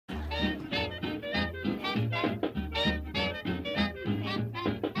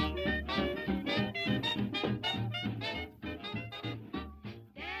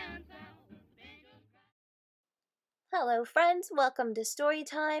Hello, friends. Welcome to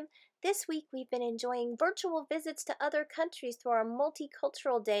Storytime. This week we've been enjoying virtual visits to other countries through our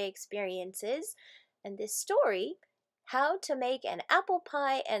Multicultural Day experiences. And this story, How to Make an Apple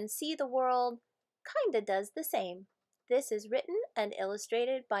Pie and See the World, kinda does the same. This is written and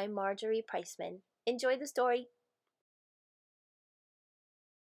illustrated by Marjorie Priceman. Enjoy the story.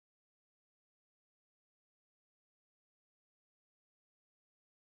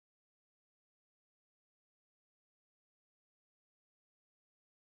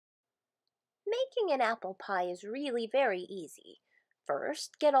 Making an apple pie is really very easy.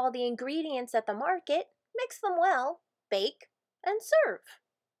 First, get all the ingredients at the market, mix them well, bake, and serve.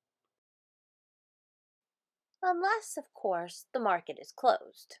 Unless, of course, the market is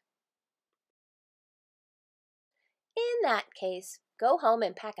closed. In that case, go home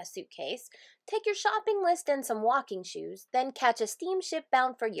and pack a suitcase, take your shopping list and some walking shoes, then catch a steamship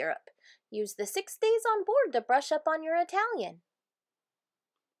bound for Europe. Use the 6 days on board to brush up on your Italian.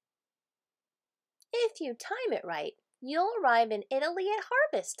 If you time it right, you'll arrive in Italy at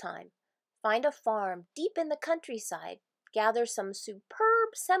harvest time. Find a farm deep in the countryside, gather some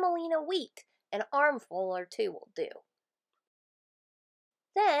superb semolina wheat, an armful or two will do.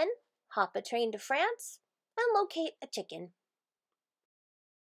 Then, hop a train to France and locate a chicken.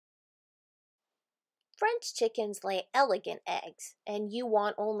 French chickens lay elegant eggs, and you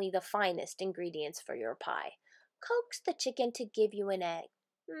want only the finest ingredients for your pie. Coax the chicken to give you an egg.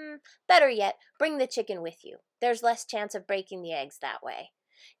 Better yet, bring the chicken with you. There's less chance of breaking the eggs that way.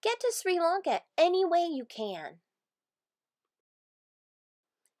 Get to Sri Lanka any way you can.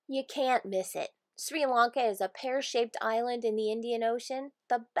 You can't miss it. Sri Lanka is a pear-shaped island in the Indian Ocean.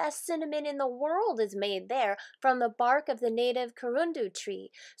 The best cinnamon in the world is made there from the bark of the native corundu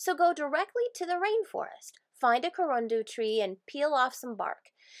tree. So go directly to the rainforest. Find a corundu tree and peel off some bark.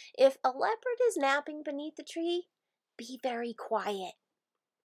 If a leopard is napping beneath the tree, be very quiet.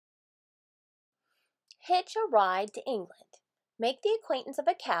 Hitch a ride to England. Make the acquaintance of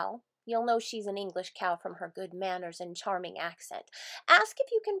a cow. You'll know she's an English cow from her good manners and charming accent. Ask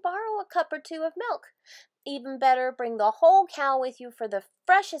if you can borrow a cup or two of milk. Even better, bring the whole cow with you for the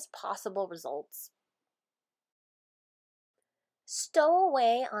freshest possible results. Stow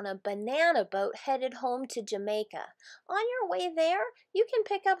away on a banana boat headed home to Jamaica. On your way there, you can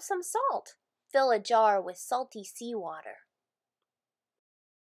pick up some salt. Fill a jar with salty seawater.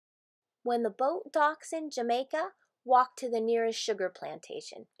 When the boat docks in Jamaica, walk to the nearest sugar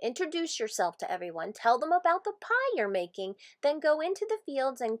plantation. Introduce yourself to everyone. Tell them about the pie you're making. Then go into the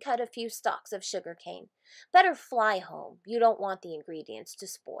fields and cut a few stalks of sugar cane. Better fly home. You don't want the ingredients to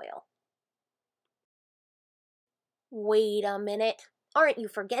spoil. Wait a minute. Aren't you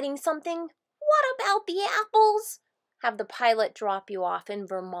forgetting something? What about the apples? Have the pilot drop you off in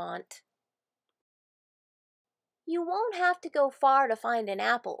Vermont. You won't have to go far to find an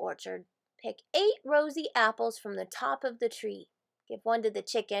apple orchard. Pick 8 rosy apples from the top of the tree. Give one to the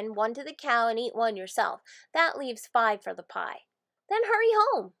chicken, one to the cow, and eat one yourself. That leaves 5 for the pie. Then hurry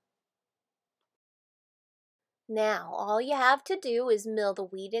home. Now, all you have to do is mill the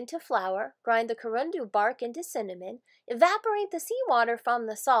wheat into flour, grind the corundu bark into cinnamon, evaporate the seawater from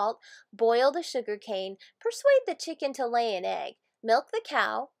the salt, boil the sugar cane, persuade the chicken to lay an egg, milk the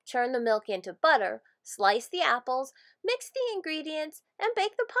cow, churn the milk into butter, slice the apples, mix the ingredients, and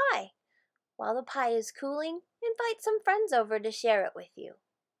bake the pie. While the pie is cooling, invite some friends over to share it with you.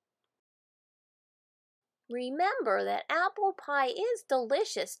 Remember that apple pie is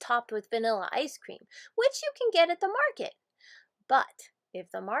delicious topped with vanilla ice cream, which you can get at the market. But if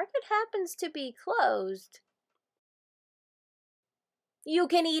the market happens to be closed, you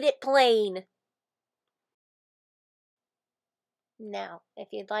can eat it plain. Now, if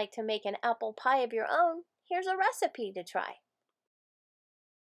you'd like to make an apple pie of your own, here's a recipe to try.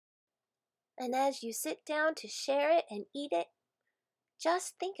 And as you sit down to share it and eat it,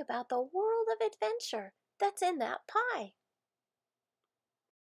 just think about the world of adventure that's in that pie.